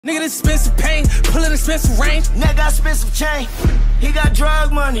Nigga, this expensive pain, pulling expensive range. Nigga got expensive chain. He got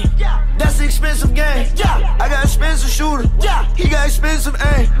drug money. Yeah. That's the expensive game. Yeah. I got expensive shooter. Yeah. He got expensive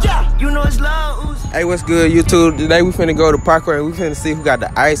aim. Yeah. You know it's loud. Hey, what's good, YouTube? Today we finna go to Parkway and we finna see who got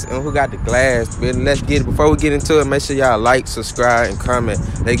the ice and who got the glass. But let's get it. Before we get into it, make sure y'all like, subscribe, and comment.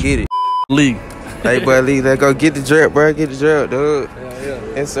 Let's get it. Lee. Hey, buddy, let's go get the drip, bro. Get the drip, dude.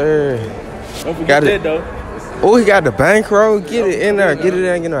 Yeah. Yes, sir. Don't forget that, though. Oh, he got the bankroll. Get it in there. Get it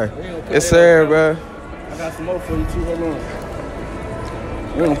in there. Yes, sir, bro. I got some more for you, too. Hold on.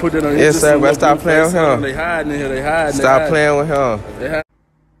 We're going to put that on. Yes, sir, bro. Stop playing with him. They hiding in here. They hiding. Stop playing with him. They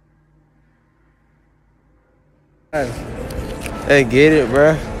hiding. Hey, get it,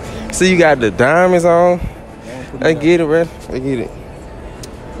 bro. See, you got the diamonds on. Hey, get it, bro. Hey, get it.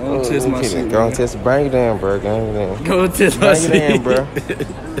 Go test my shit. Go and test it. Bang it down, bro. Bang it down. Go test my shit. Bang it down, bro.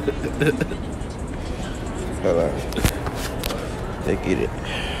 Hold on. They get it.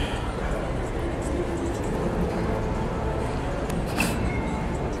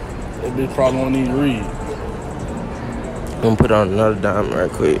 That bitch probably won't even read. I'm gonna put on another diamond right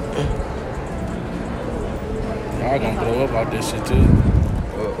quick. Y'all gonna blow up out this shit too.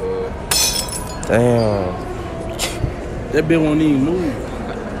 Damn. That bitch won't even move.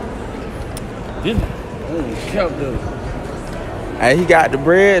 Didn't count though. Hey, he got the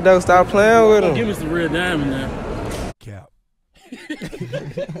bread though. Stop playing with him. Give me some red diamond now. Cap.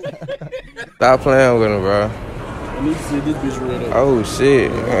 Stop playing with him, bro. I need to see this bitch red up. Oh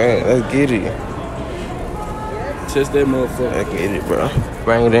shit. Man, let's get it. Test that motherfucker. Let's get it, bro.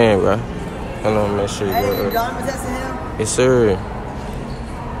 Bring it in, bro. Hold on, make sure you Hey, go you up. diamond testing him? Yes, sir.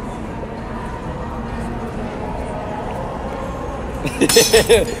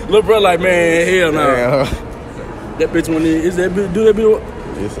 Little bro like, man, hell no. Damn. That bitch won't even, is that bitch, do that bitch?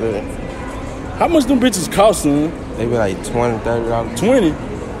 Yes, sir. How much them bitches cost, son? They be like $20, $30. 20?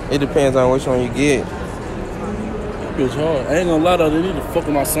 It depends on which one you get. That bitch hard. I ain't gonna lie though, they need to fuck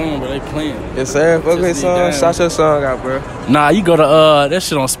with my son, but they playing. Yes, sir. Fuck with song. Shout your song out, bro. Nah, you go to, that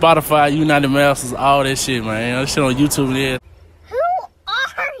shit on Spotify, United Masters, all that shit, man. That shit on YouTube, yeah. Who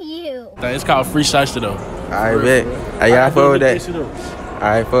are you? It's called Free Shiesty though. I bet. Hey, y'all fuck with that.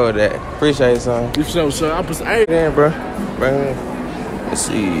 Alright, fuck with that. Appreciate it, son. You so, son. I put some, hey. Damn, bro. Bring it in. Let's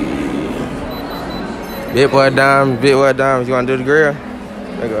see. Big boy diamonds. You want to do the grill?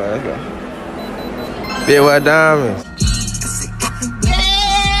 Let's go. Big boy diamonds.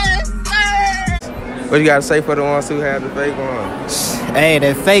 What you got to say for the ones who have the fake ones? Hey,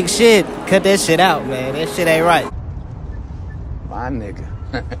 that fake shit, cut that shit out, man. That shit ain't right. My nigga.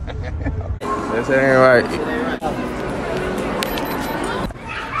 That shit ain't right.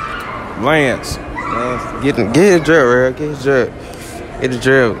 Lance, get his drip, bro. Get his drip. Get the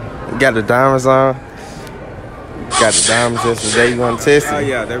drip. You got the diamonds on. Got the diamonds just today. You want to test it? Oh,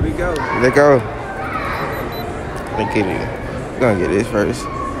 yeah, there we go. Let go. Let's get it. We're going to get this first.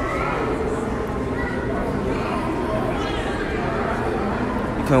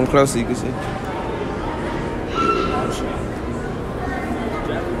 You come closer, you can see.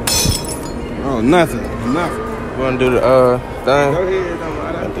 Oh, nothing. You want to do the thing? Go ahead, don't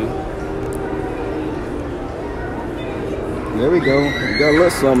mind. There we go. You got a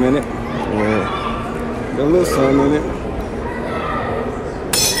little something in it. Yeah. Got a little something in it.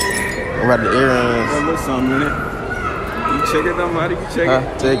 What about the earrings? Got a little something in it. You check it, don't mind. You check it.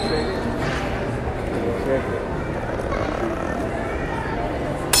 Check it.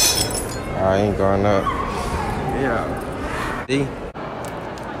 I ain't going up. Yeah. See?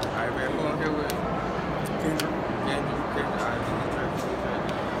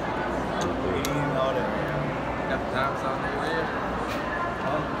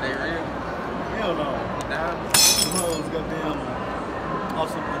 Hell no. Them hoes got down.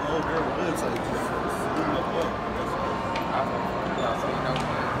 Also, the old girl would say, just leave them up.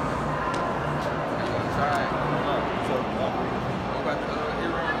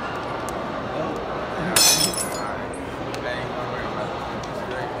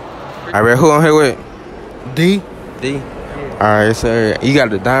 Alright, who on here with? D? D? Alright, so you got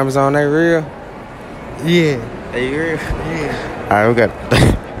the diamonds on that reel? Yeah. Hey, real? Yeah. Alright, we got.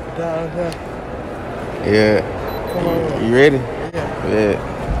 Yeah. Come on. You ready? Yeah.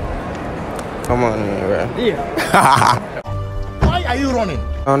 Come on in, bro. Yeah. Why are you running?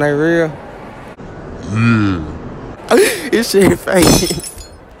 On that reel? This shit fake.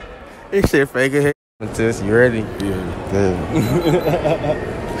 This shit fake as hell. Tess, you ready? Yeah.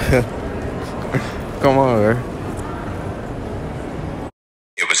 Come on, bro.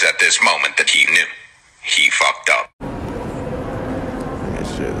 It was at this moment that he knew. He fucked up. That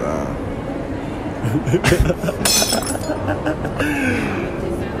shit,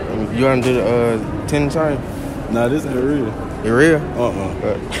 You want to do the 10 time? Nah, this ain't real. You real? I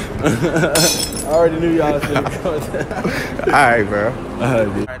already knew y'all was gonna go there. Alright, bro.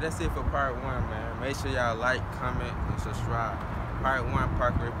 Alright, That's it for part 1, man. Make sure y'all like, comment, and subscribe. Part 1,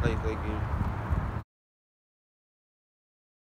 Parkway Place again.